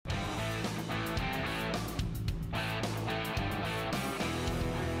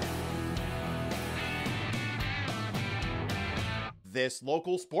This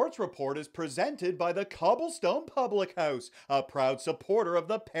local sports report is presented by the Cobblestone Public House, a proud supporter of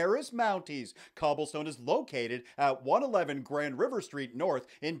the Paris Mounties. Cobblestone is located at 111 Grand River Street North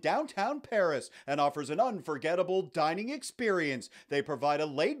in downtown Paris and offers an unforgettable dining experience. They provide a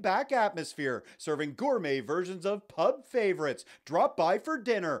laid-back atmosphere, serving gourmet versions of pub favorites. Drop by for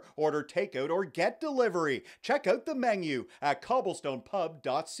dinner, order takeout or get delivery. Check out the menu at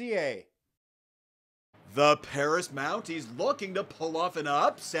cobblestonepub.ca. The Paris Mounties looking to pull off an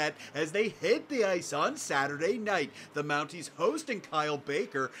upset as they hit the ice on Saturday night. The Mounties hosting Kyle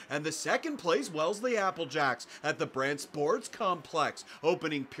Baker and the second place Wellesley Applejacks at the Brant Sports Complex.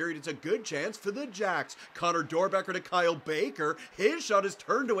 Opening period, it's a good chance for the Jacks. Connor Dorbecker to Kyle Baker. His shot is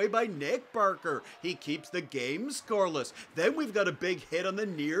turned away by Nick Barker. He keeps the game scoreless. Then we've got a big hit on the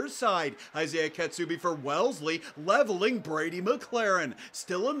near side. Isaiah Katsubi for Wellesley, leveling Brady McLaren.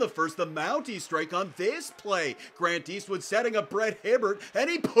 Still in the first, the Mounties strike on this play. Grant Eastwood setting up Brett Hibbert, and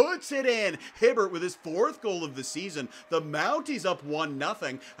he puts it in. Hibbert with his fourth goal of the season. The Mounties up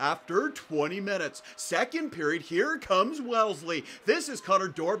 1-0 after 20 minutes. Second period, here comes Wellesley. This is Connor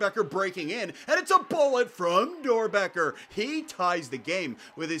Dorbecker breaking in, and it's a bullet from Dorbecker. He ties the game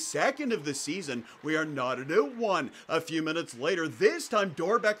with his second of the season. We are knotted at 1. A few minutes later, this time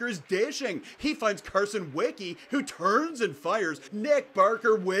Dorbecker is dishing. He finds Carson Wickie, who turns and fires. Nick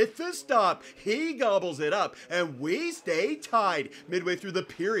Barker with the stop. He gobbles it up, and we stay tied. Midway through the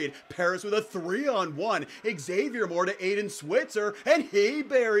period, Paris with a 3-on-1. Xavier Moore to Aiden Switzer, and he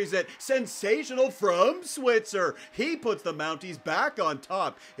buries it. Sensational from Switzer. He puts the Mounties back on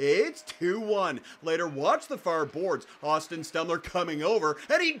top. It's 2-1. Later, watch the far boards. Austin Stemler coming over,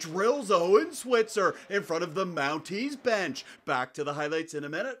 and he drills Owen Switzer in front of the Mounties bench. Back to the highlights in a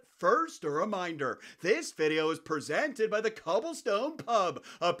minute. First, a reminder, this video is presented by the Cobblestone Pub,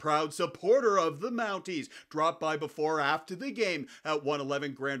 a proud supporter of the Mounties. Drop by before or after the game at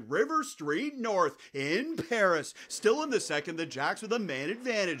 111 Grand River Street North in Paris. Still in the second, the Jacks with a man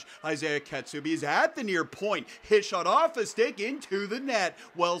advantage. Isaiah Katsubi is at the near point. His shot off a stick into the net.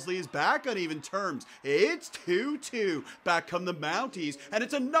 Wellesley is back on even terms. It's 2-2. Back come the Mounties, and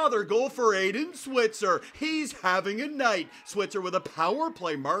it's another goal for Aiden Switzer. He's having a night. Switzer with a power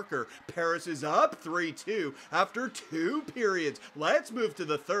play marker. Paris is up 3-2 after 2 periods. Let's move to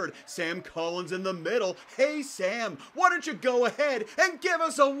the third. Sam Collins in the middle. Hey Sam, why don't you go ahead and give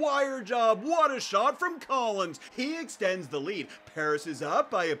us a wire job? What a shot from Collins. He extends the lead. Paris is up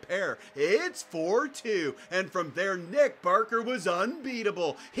by a pair. It's 4-2. And from there, Nick Barker was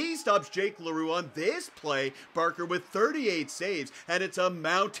unbeatable. He stops Jake LaRue on this play. Barker with 38 saves, and it's a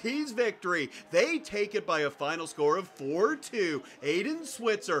Mounties victory. They take it by a final score of 4-2. Aiden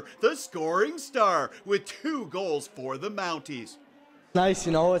Switzer, the scoring star, with 2 goals for the Mounties. Nice,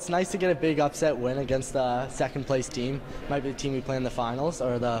 you know, it's nice to get a big upset win against the second place team. Might be the team we play in the finals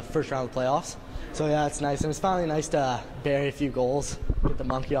or the first round of the playoffs. So yeah, it's nice, and it's finally nice to bury a few goals, get the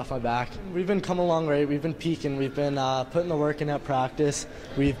monkey off my back. We've been coming along great. We've been peaking. We've been putting the work in at practice.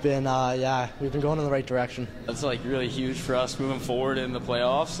 We've been we've been going in the right direction. It's like really huge for us moving forward in the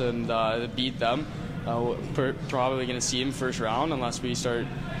playoffs and to beat them. We're probably going to see them first round unless we start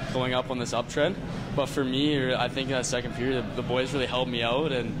going up on this uptrend. But for me, I think in that second period, the boys really helped me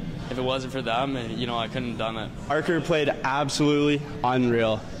out, and if it wasn't for them, you know, I couldn't have done it. Barker played absolutely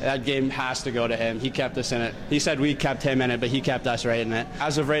unreal. That game has to go to him. He kept us in it. He said we kept him in it, but he kept us right in it.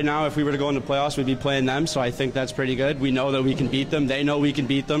 As of right now, if we were to go into playoffs, we'd be playing them, so I think that's pretty good. We know that we can beat them. They know we can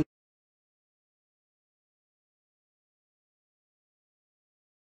beat them.